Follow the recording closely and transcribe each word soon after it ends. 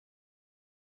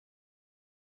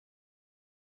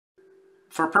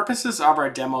For purposes of our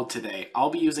demo today, I'll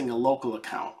be using a local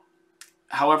account.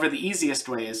 However, the easiest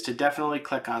way is to definitely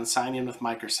click on Sign in with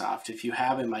Microsoft if you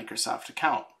have a Microsoft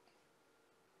account.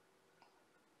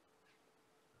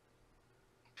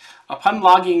 Upon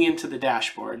logging into the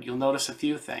dashboard, you'll notice a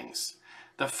few things.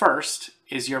 The first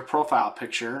is your profile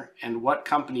picture and what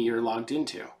company you're logged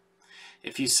into.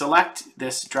 If you select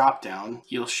this drop-down,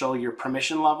 you'll show your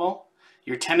permission level,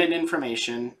 your tenant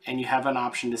information, and you have an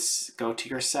option to go to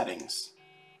your settings.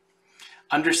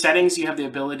 Under settings, you have the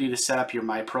ability to set up your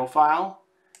My Profile.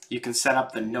 You can set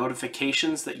up the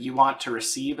notifications that you want to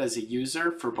receive as a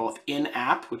user for both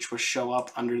in-app, which will show up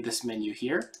under this menu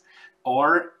here,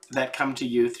 or that come to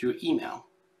you through email.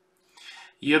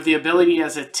 You have the ability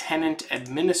as a tenant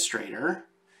administrator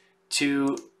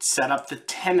to set up the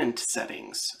tenant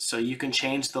settings. So you can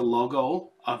change the logo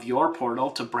of your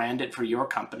portal to brand it for your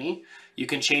company. You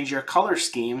can change your color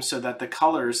scheme so that the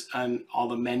colors on all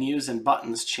the menus and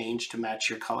buttons change to match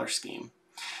your color scheme.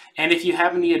 And if you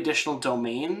have any additional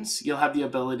domains, you'll have the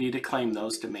ability to claim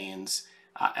those domains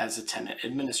as a tenant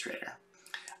administrator.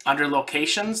 Under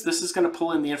locations, this is going to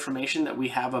pull in the information that we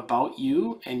have about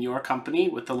you and your company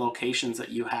with the locations that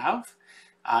you have.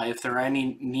 If there are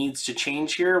any needs to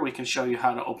change here, we can show you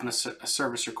how to open a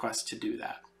service request to do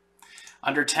that.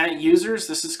 Under tenant users,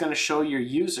 this is going to show your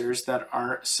users that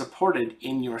are supported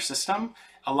in your system,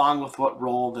 along with what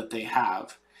role that they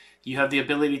have. You have the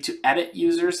ability to edit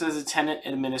users as a tenant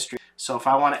administrator. So if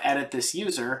I want to edit this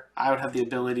user, I would have the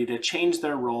ability to change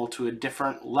their role to a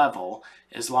different level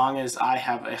as long as I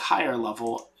have a higher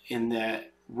level in the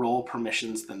role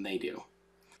permissions than they do.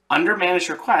 Under Manage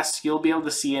Requests, you'll be able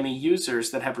to see any users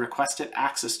that have requested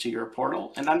access to your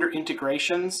portal. And under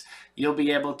Integrations, you'll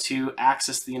be able to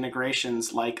access the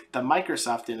integrations like the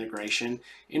Microsoft integration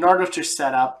in order to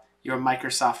set up your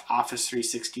Microsoft Office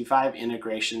 365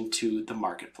 integration to the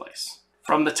marketplace.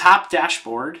 From the top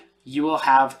dashboard, you will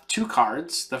have two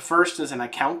cards. The first is an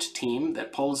account team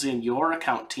that pulls in your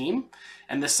account team.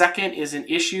 And the second is an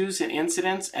issues and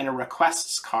incidents and a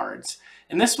requests cards.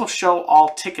 And this will show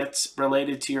all tickets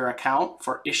related to your account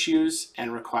for issues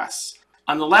and requests.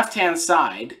 On the left-hand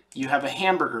side, you have a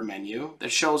hamburger menu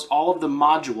that shows all of the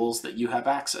modules that you have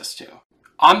access to.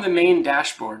 On the main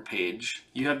dashboard page,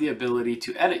 you have the ability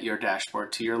to edit your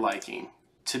dashboard to your liking.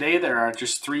 Today there are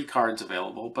just 3 cards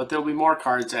available, but there'll be more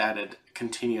cards added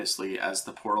continuously as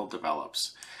the portal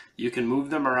develops. You can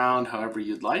move them around however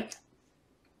you'd like.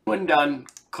 When done,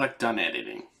 click Done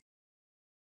Editing.